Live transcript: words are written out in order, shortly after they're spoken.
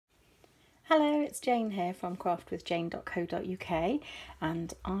Hello, it's Jane here from craftwithjane.co.uk,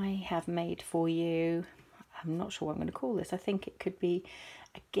 and I have made for you, I'm not sure what I'm going to call this, I think it could be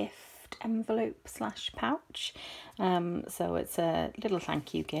a gift envelope slash pouch. So it's a little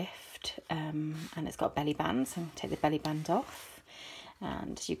thank you gift, and it's got belly bands, so I'm going to take the belly band off,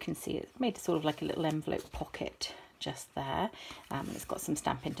 and as you can see it's made sort of like a little envelope pocket just there. It's got some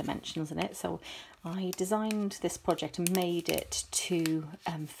Stampin dimensionals in it, so I designed this project and made it to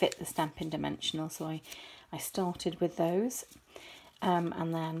fit the Stampin dimensional. So I started with those,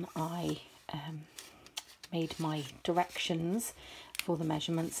 and then I made my directions for the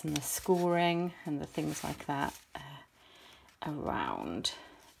measurements and the scoring and the things like that around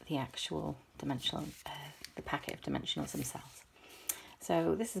the actual dimensional, the packet of dimensionals themselves.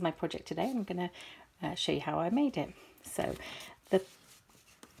 So this is my project today. I'm going to show you how I made it. So the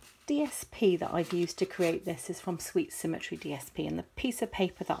DSP that I've used to create this is from Symmetry DSP, and the piece of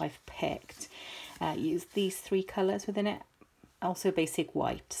paper that I've picked used these three colours within it, also basic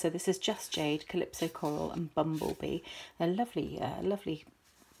white. So this is Just Jade, Calypso Coral and Bumblebee. They're lovely, lovely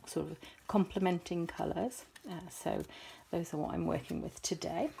sort of complementing colours. So those are what I'm working with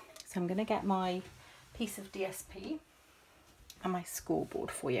today. So I'm going to get my piece of DSP and my scoreboard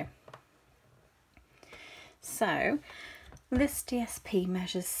for you. So this DSP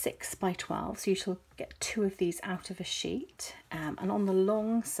measures 6 by 12, so you shall get 2 of these out of a sheet, and on the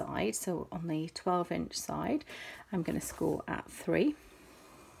long side, so on the 12-inch side, I'm going to score at 3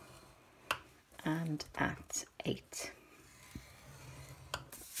 and at 8.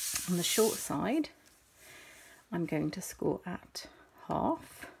 On the short side, I'm going to score at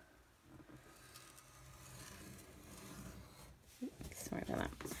half. Sorry about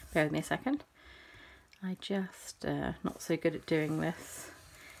that, bear with me a second. I just not so good at doing this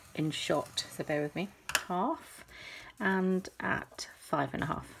in shot, so bear with me. Half and at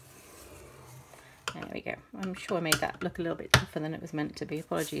 5.5. There we go. I'm sure I made that look a little bit tougher than it was meant to be.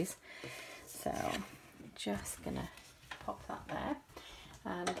 Apologies. So just gonna pop that there,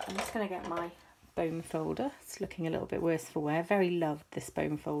 and I'm just gonna get my bone folder. It's looking a little bit worse for wear. Very loved this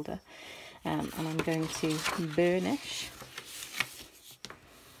bone folder, and I'm going to burnish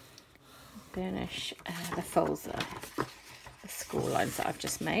the folds, the score lines that I've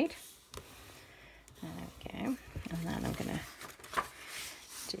just made. There we go. And then I'm going to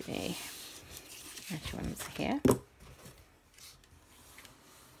do the measurements here. There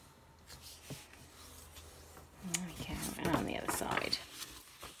we go. And on the other side.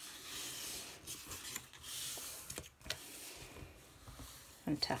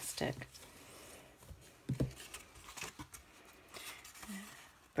 Fantastic.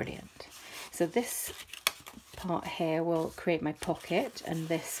 Brilliant. So this part here will create my pocket, and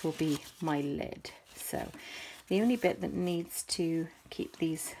this will be my lid. So the only bit that needs to keep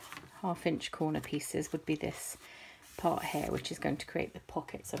these 1/2-inch corner pieces would be this part here, which is going to create the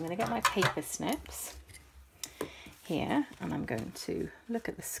pocket. So I'm going to get my paper snips here, and I'm going to look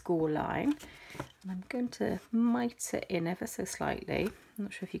at the score line, and I'm going to mite it in ever so slightly. I'm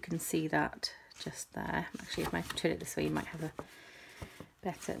not sure if you can see that just there. Actually, if I turn it this way, you might have a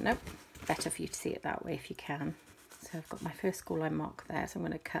better for you to see it that way if you can. So I've got my first score line mark there, so I'm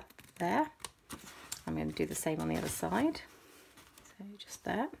going to cut there. I'm going to do the same on the other side, so just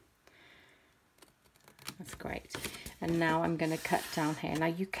there. That's great. And now I'm going to cut down here. Now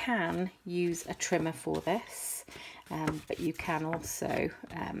you can use a trimmer for this, but you can also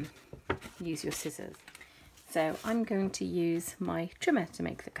use your scissors. So I'm going to use my trimmer to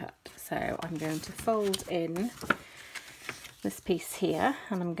make the cut. So I'm going to fold in this piece here,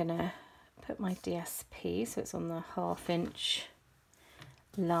 and I'm going to put my DSP so it's on the 1/2-inch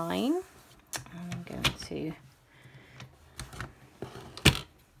line. I'm going to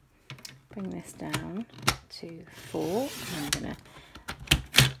bring this down to 4, and I'm going to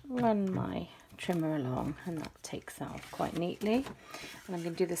run my trimmer along, and that takes that off quite neatly. And I'm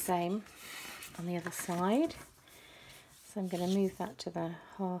going to do the same on the other side. So I'm going to move that to the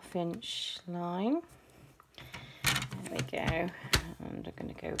 1/2-inch line. There we go, and I'm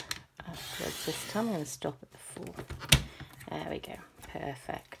going to go upwards this time. I'm going to stop at the 4. There we go,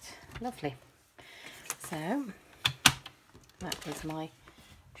 perfect, lovely. So that is my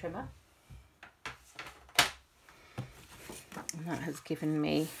trimmer, and that has given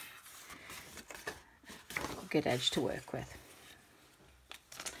me a good edge to work with.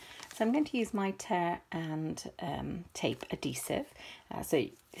 So I'm going to use my tear and tape adhesive. So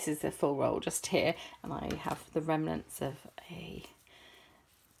this is the full roll just here, and I have the remnants of a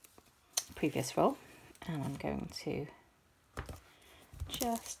previous roll, and I'm going to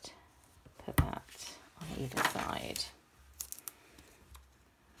just put that on either side.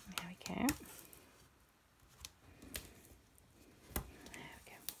 There we we go. There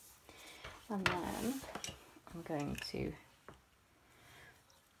we go. And then I'm going to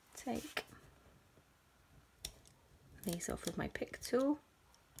take these off with my pick tool.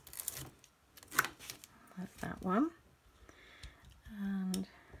 That's that one. And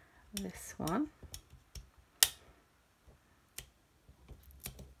this one.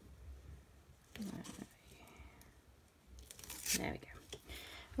 There we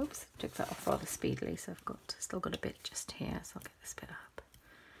go. Oops, took that off rather speedily, so I've still got a bit just here, so I'll get this bit up.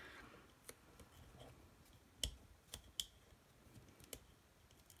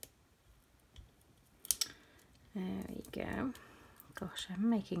 There we go. Gosh, I'm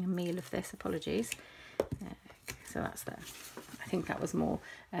making a meal of this, apologies. So that's there. I think that was more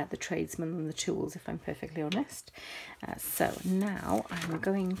the tradesman than the tools, if I'm perfectly honest. So now I'm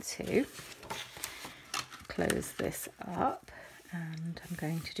going to close this up, and I'm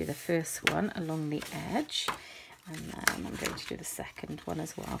going to do the first one along the edge, and then I'm going to do the second one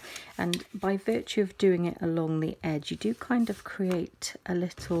as well. And by virtue of doing it along the edge, you do kind of create a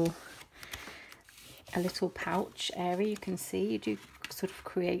little pouch area. You can see you do sort of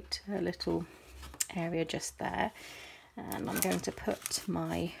create a little area just there, and I'm going to put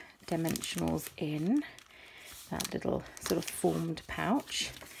my dimensionals in that little sort of formed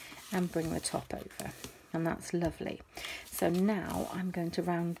pouch and bring the top over, and that's lovely. So now I'm going to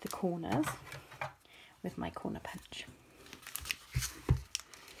round the corners with my corner punch.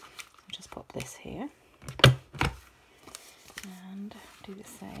 I'll just pop this here and do the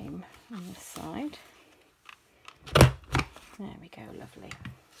same on this side. There we go, lovely.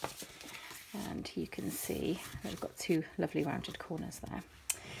 And you can see we've got two lovely rounded corners there.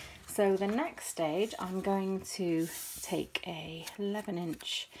 So the next stage, I'm going to take a 11"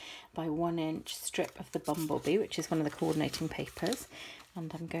 by 1" strip of the Bumblebee, which is one of the coordinating papers,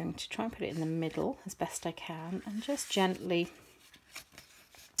 and I'm going to try and put it in the middle as best I can and just gently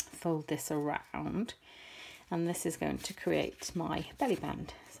fold this around, and this is going to create my belly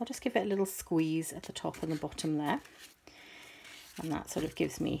band. So I'll just give it a little squeeze at the top and the bottom there, and that sort of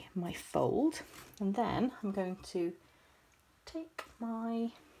gives me my fold. And then I'm going to take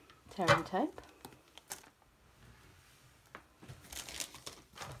my tearing tape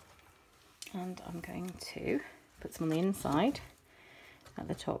and I'm going to put some on the inside at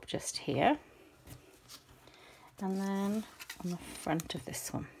the top just here, and then on the front of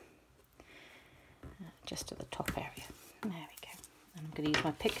this one just at the top area. There we go. And I'm going to use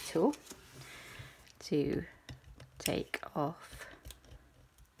my pick tool to take off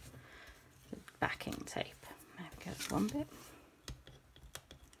the backing tape. There we go, that's one bit.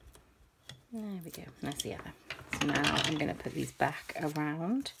 There we go, and there's the other. So now I'm going to put these back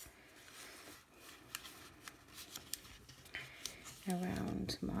around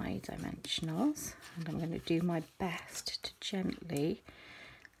my dimensionals, and I'm going to do my best to gently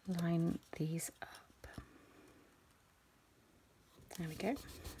line these up. There we go.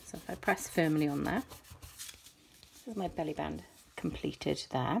 So if I press firmly on there, this is my belly band completed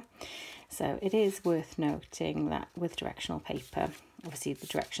there. So it is worth noting that with directional paper, obviously the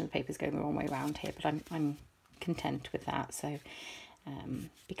direction of the paper is going the wrong way around here, but I'm content with that. So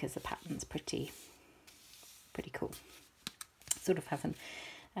because the pattern's pretty cool, sort of has an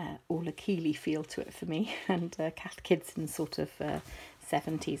Orla Keeley feel to it for me, and Kath Kidson sort of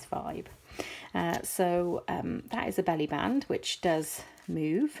 70s vibe. So that is a belly band which does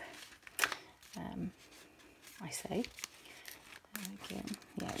move. I say. Again,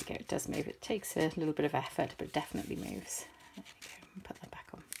 there we go, it does move. It takes a little bit of effort, but it definitely moves. There we go, put that back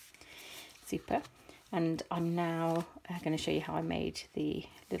on. Super. And I'm now going to show you how I made the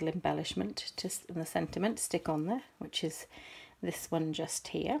little embellishment just in the sentiment to stick on there, which is this one just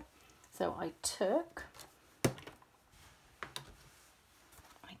here. So I took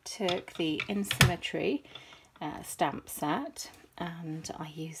the Symmetry stamp set, and I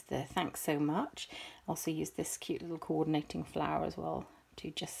used the Thanks So Much. Also used this cute little coordinating flower as well to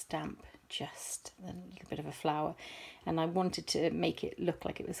just stamp just a little bit of a flower, and I wanted to make it look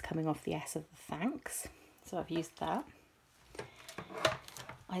like it was coming off the S of the thanks, so I've used that.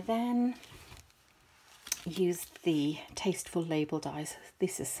 I then used the Tasteful Label dies.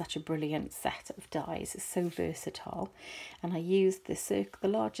 This is such a brilliant set of dies, it's so versatile, and I used the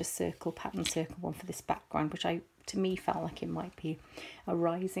largest circle, pattern circle one for this background, which to me felt like it might be a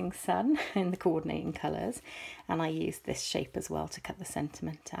rising sun in the coordinating colours, and I used this shape as well to cut the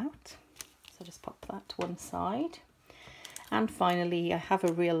sentiment out. So just pop that to one side. And finally, I have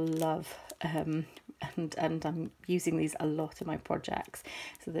a real love and I'm using these a lot in my projects.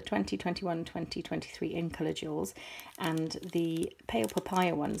 So the 2021, 2023 in colour jewels, and the pale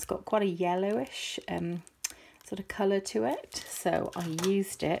papaya one's got quite a yellowish sort of colour to it. So I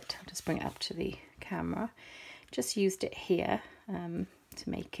used it, I'll just bring it up to the camera, just used it here to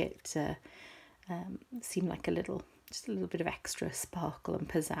make it seem like just a little bit of extra sparkle and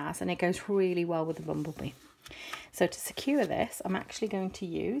pizzazz, and it goes really well with the bumblebee. So to secure this, I'm actually going to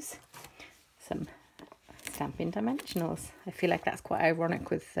use some Stampin' Dimensionals. I feel like that's quite ironic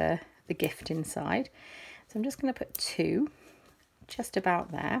with the gift inside. So I'm just going to put 2 just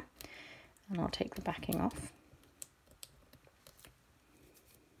about there, and I'll take the backing off.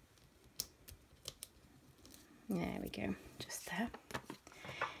 There we go, just there.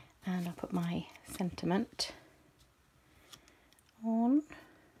 And I'll put my sentiment on.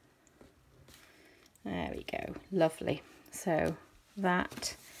 There we go, lovely. So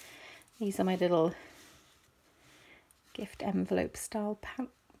these are my little gift envelope style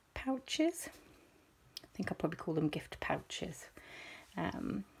pouches. I think I'll probably call them gift pouches.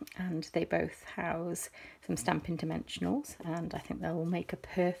 And they both house some Stampin' Dimensionals, and I think they'll make a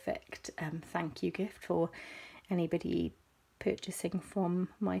perfect thank you gift for anybody purchasing from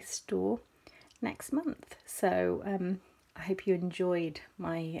my store next month. So I hope you enjoyed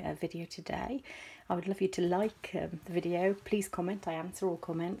my video today. I would love you to like the video. Please comment, I answer all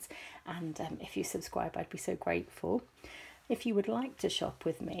comments, and if you subscribe I'd be so grateful. If you would like to shop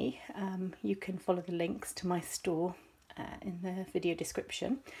with me, you can follow the links to my store in the video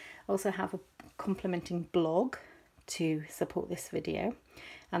description. I also have a complementing blog to support this video,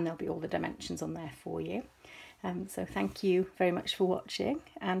 and there'll be all the dimensions on there for you. So thank you very much for watching,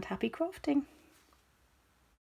 and happy crafting!